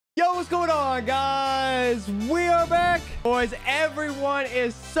What's going on, guys? We are back. Boys, everyone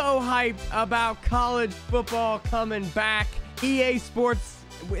is so hyped about college football coming back. EA Sports,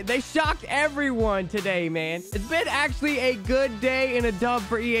 they shocked everyone today, man. It's been actually a good day and a dub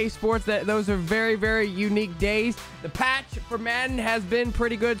for EA Sports. Those are very, very unique days. The patch for Madden has been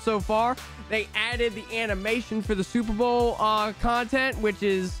pretty good so far. They added the animation for the Super Bowl content, which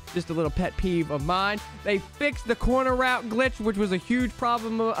is just a little pet peeve of mine. They fixed the corner route glitch, which was a huge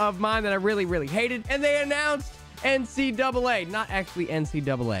problem of mine that I really, really hated. And they announced NCAA, not actually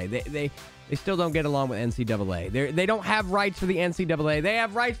NCAA. They still don't get along with NCAA. They don't have rights for the NCAA. They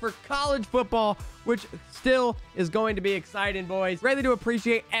have rights for college football, which still is going to be exciting, boys. Really do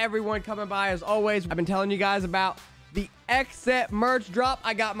appreciate everyone coming by as always. I've been telling you guys about the X-Set merch drop.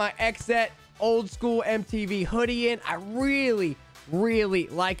 I got my X-Set old school MTV hoodie in. I really, really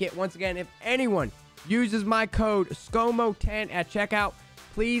like it. Once again, if anyone uses my code SCOMO10 at checkout,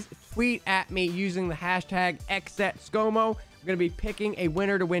 please tweet at me using the hashtag XSetScomo. I'm going to be picking a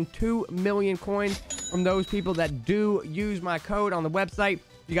winner to win 2 million coins from those people that do use my code on the website.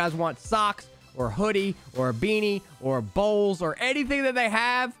 If you guys want socks or a hoodie or a beanie or bowls or anything that they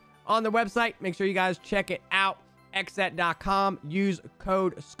have on the website, make sure you guys check it out. xset.com. Use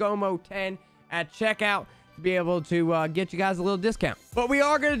code SCOMO10 at checkout to be able to get you guys a little discount. But we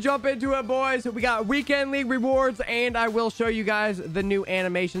are going to jump into it, boys. We got weekend league rewards, and I will show you guys the new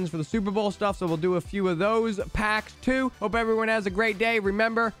animations for the Super Bowl stuff, so we'll do a few of those packs too. Hope everyone has a great day.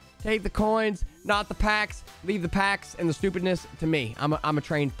 Remember, take the coins, not the packs. Leave the packs and the stupidness to me. I'm a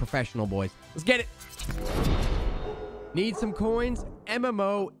trained professional, boys. Let's get it. Need some coins?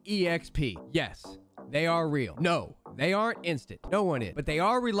 MMO EXP. Yes, they are real. No, they aren't instant. No one is. But they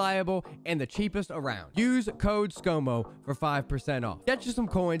are reliable and the cheapest around. Use code SCOMO for 5% off. Get you some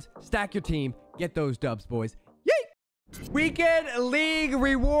coins, stack your team, get those dubs, boys. Yay! Weekend league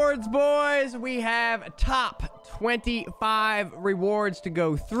rewards, boys. We have top 25 rewards to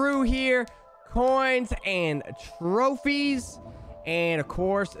go through here. Coins and trophies. And, of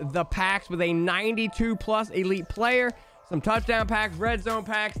course, the packs with a 92 plus elite player. Some touchdown packs, red zone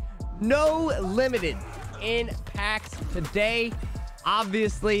packs. No limited in packs today.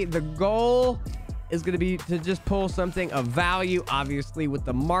 Obviously, the goal is going to be to just pull something of value. Obviously, with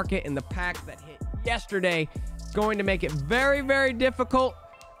the market and the packs that hit yesterday, it's going to make it very, very difficult.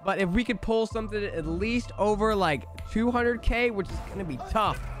 But if we could pull something at least over like 200K, which is going to be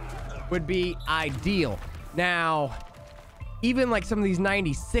tough, would be ideal. Now, even like some of these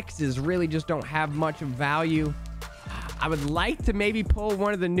 96s really just don't have much value. I would like to maybe pull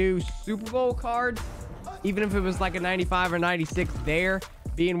one of the new Super Bowl cards, even if it was like a 95 or 96 there.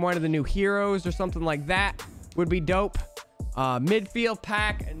 Being one of the new heroes or something like that would be dope. Midfield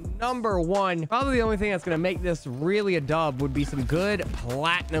pack number 1. Probably the only thing that's going to make this really a dub would be some good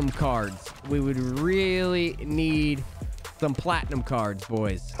platinum cards. We would really need some platinum cards,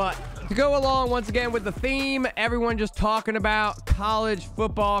 boys. But to go along once again with the theme, everyone just talking about college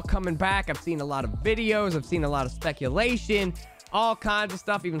football coming back. I've seen a lot of videos. I've seen a lot of speculation, all kinds of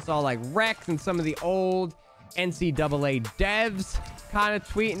stuff. Even saw like Rex and some of the old NCAA devs kind of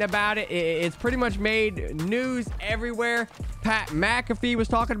tweeting about it. It's pretty much made news everywhere. Pat McAfee was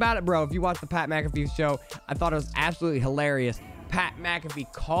talking about it. Bro, if you watch the Pat McAfee show, I thought it was absolutely hilarious. Pat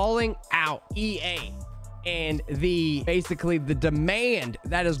McAfee calling out EA and basically the demand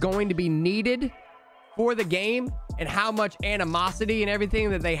that is going to be needed for the game and how much animosity and everything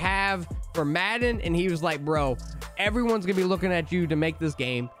that they have for Madden. And he was like, bro, everyone's gonna be looking at you to make this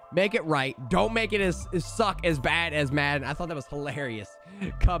game. Make it right. Don't make it as suck as bad as Madden. I thought that was hilarious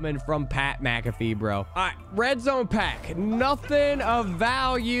coming from Pat McAfee, bro. All right, red zone pack. Nothing of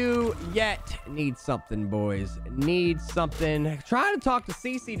value yet. Need something, boys. Need something. Trying to talk to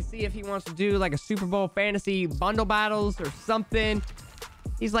CC to see if he wants to do like a Super Bowl fantasy bundle battles or something.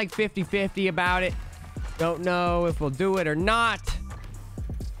 He's like 50-50 about it. Don't know if we'll do it or not.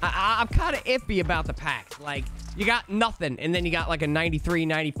 I'm kind of iffy about the packs. Like, you got nothing, and then you got like a 93,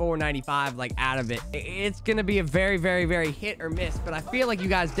 94, 95, like, out of it. It's going to be a very, very, very hit or miss, but I feel like you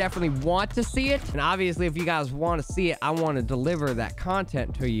guys definitely want to see it. And obviously, if you guys want to see it, I want to deliver that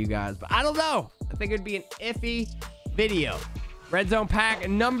content to you guys. But I don't know. I think it'd be an iffy video. Red zone pack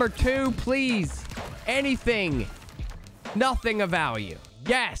number 2, please. Anything. Nothing of value.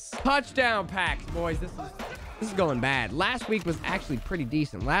 Yes. Touchdown packs, boys. This is going bad. Last week was actually pretty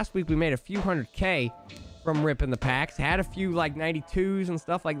decent. Last week we made a few 100K from ripping the packs. Had a few like 92s and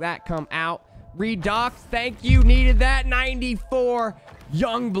stuff like that come out. Redux, thank you. Needed that. 94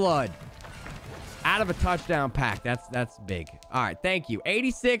 Youngblood out of a touchdown pack. That's big. All right, thank you.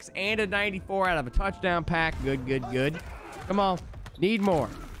 86 and a 94 out of a touchdown pack. Good, good, good. Come on. Need more.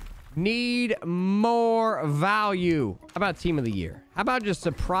 Need more value. How about team of the year? How about just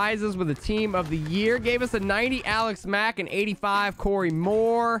surprises with a team of the year? Gave us a 90 Alex Mack and 85 Corey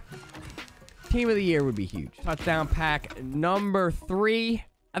Moore. Team of the year would be huge. Touchdown pack number 3.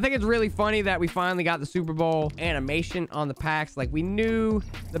 I think it's really funny that we finally got the Super Bowl animation on the packs. Like, we knew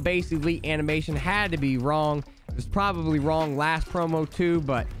the base elite animation had to be wrong. It was probably wrong last promo too,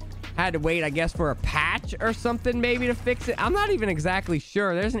 but had to wait, I guess, for a patch or something maybe to fix it. I'm not even exactly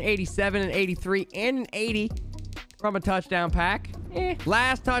sure. There's an 87, an 83, and an 80 from a touchdown pack.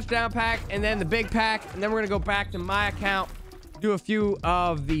 Last touchdown pack, and then the big pack, and then we're gonna go back to my account, do a few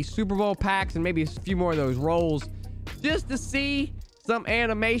of the Super Bowl packs, and maybe a few more of those rolls, just to see some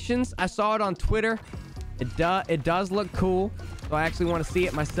animations. I saw it on Twitter. It does look cool, so I actually want to see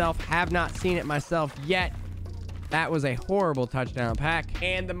it myself. Have not seen it myself yet. That was a horrible touchdown pack.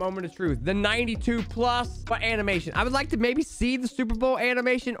 And the moment of truth, the 92 plus animation. I would like to maybe see the Super Bowl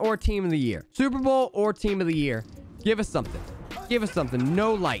animation or team of the year. Super Bowl or team of the year. Give us something. Give us something.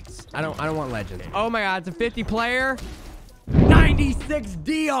 No lights. I don't want legends. Oh my God, it's a 50 player. 96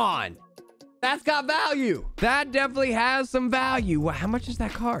 Dion. That's got value. That definitely has some value. Wow, how much is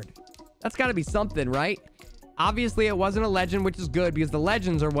that card? That's got to be something, right? Obviously, it wasn't a legend, which is good because the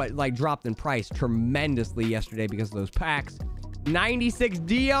legends are what like dropped in price tremendously yesterday because of those packs. 96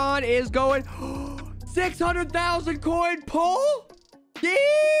 Dion is going 600,000 coin pull. Yee!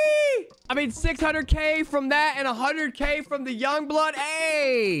 I mean, 600K from that and 100K from the Youngblood.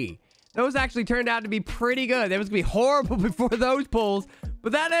 Hey, those actually turned out to be pretty good. They was gonna be horrible before those pulls,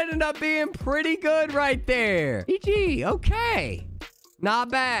 but that ended up being pretty good right there. GG. Okay, not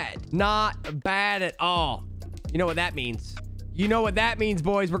bad. Not bad at all. You know what that means. You know what that means,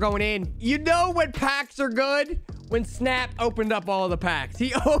 boys. We're going in. You know when packs are good? When Snap opened up all the packs.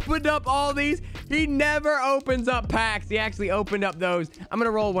 He opened up all these. He never opens up packs. He actually opened up those. I'm going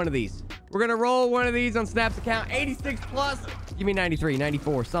to roll one of these. We're going to roll one of these on Snap's account. 86 plus. Give me 93,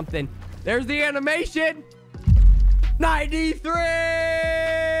 94, something. There's the animation. 93.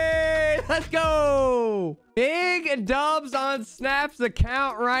 Let's go. Big dubs on Snap's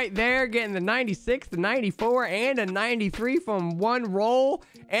account right there. Getting the 96, the 94, and a 93 from one roll.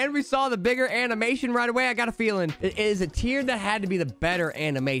 And we saw the bigger animation right away. I got a feeling it is a tier that had to be the better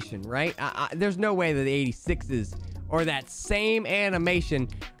animation, right? There's no way that the 86s or that same animation.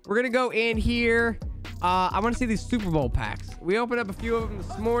 We're going to go in here. I want to see these Super Bowl packs. We opened up a few of them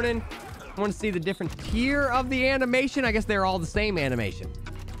this morning. I want to see the different tier of the animation. I guess they're all the same animation.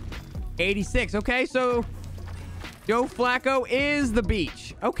 86. Okay, so Joe Flacco is the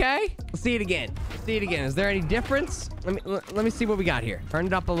beach. Okay, let's see it again. Let's see it again. Is there any difference? Let me see what we got here. Turn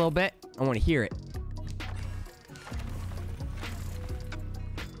it up a little bit. I want to hear it.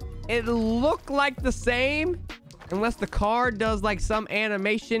 It looked like the same, unless the card does like some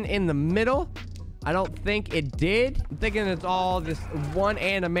animation in the middle. I don't think it did. I'm thinking it's all just one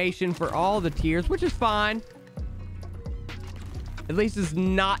animation for all the tiers, which is fine. At least it's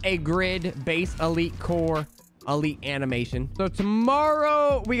not a grid base elite core elite animation. So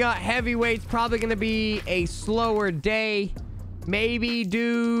tomorrow we got heavyweights. Probably going to be a slower day. Maybe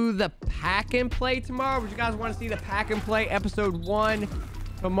do the pack and play tomorrow. Would you guys want to see the pack and play episode 1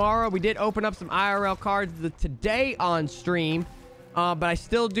 tomorrow? We did open up some IRL cards today on stream. But I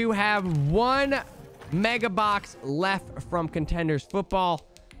still do have one mega box left from Contenders Football,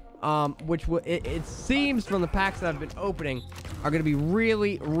 which it seems from the packs that I've been opening are going to be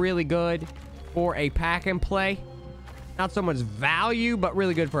really, really good for a pack and play. Not so much value, but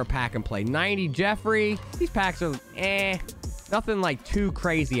really good for a pack and play. 90 Jeffrey. These packs are nothing like too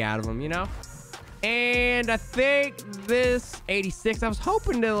crazy out of them, you know? And I think this 86, I was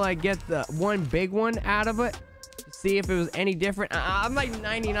hoping to like get the one big one out of it. See if it was any different. I'm like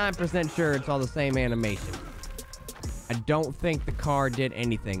 99% sure it's all the same animation. I don't think the card did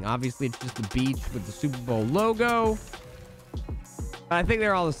anything. Obviously, it's just the beach with the Super Bowl logo. But I think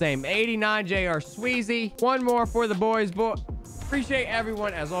they're all the same. 89 JR Sweezy. One more for the boys. Appreciate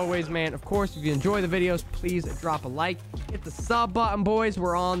everyone as always, man. Of course, if you enjoy the videos, please drop a like. Hit the sub button, boys.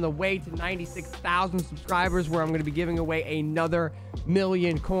 We're on the way to 96,000 subscribers, where I'm going to be giving away another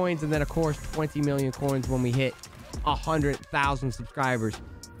million coins. And then, of course, 20 million coins when we hit 100,000 subscribers.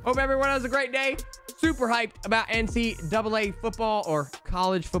 Hope everyone has a great day. Super hyped about NCAA football, or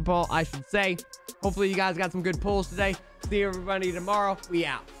college football, I should say. Hopefully you guys got some good pulls today. See everybody tomorrow. We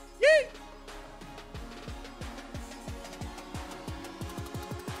out. Yay!